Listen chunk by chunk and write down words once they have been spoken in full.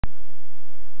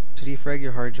To defrag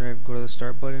your hard drive, go to the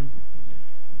start button,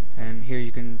 and here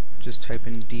you can just type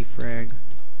in defrag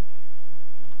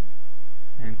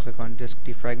and click on disk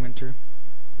defragmenter.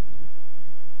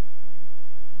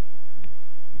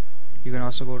 You can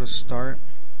also go to start,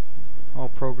 all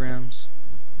programs,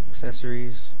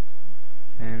 accessories,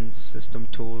 and system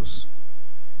tools,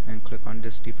 and click on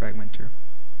disk defragmenter.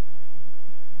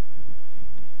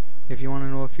 If you want to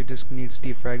know if your disk needs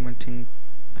defragmenting,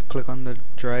 click on the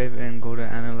drive and go to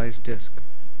analyze disk.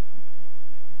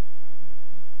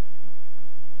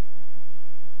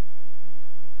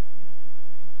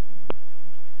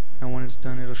 And when it's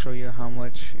done, it'll show you how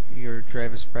much your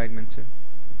drive is fragmented.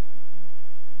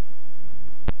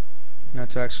 Now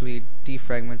to actually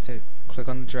defragment it, click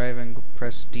on the drive and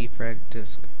press defrag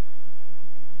disk.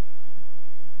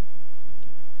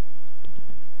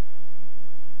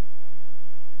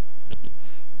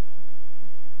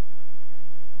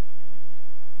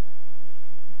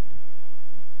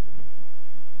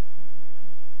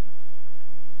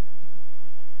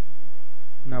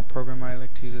 Now program I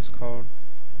like to use is called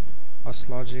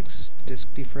Oslogic's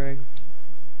disk defrag.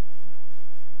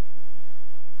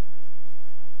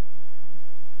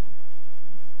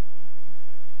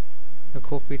 The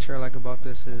cool feature I like about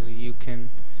this is you can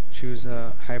choose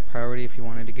a high priority if you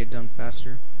wanted to get done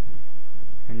faster,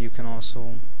 and you can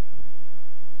also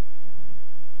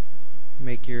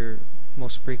make your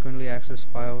most frequently accessed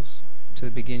files to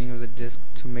the beginning of the disk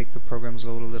to make the programs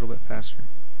load a little bit faster.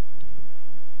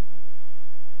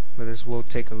 But this will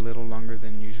take a little longer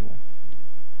than usual.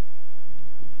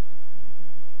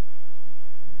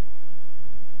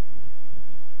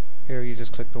 Here you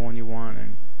just click the one you want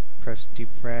and press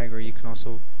defrag, or you can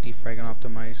also defrag and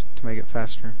optimize to make it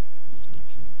faster.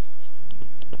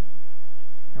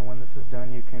 And when this is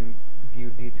done, you can view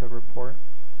detailed report,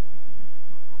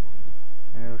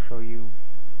 and it'll show you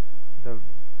the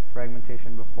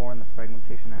fragmentation before and the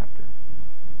fragmentation after.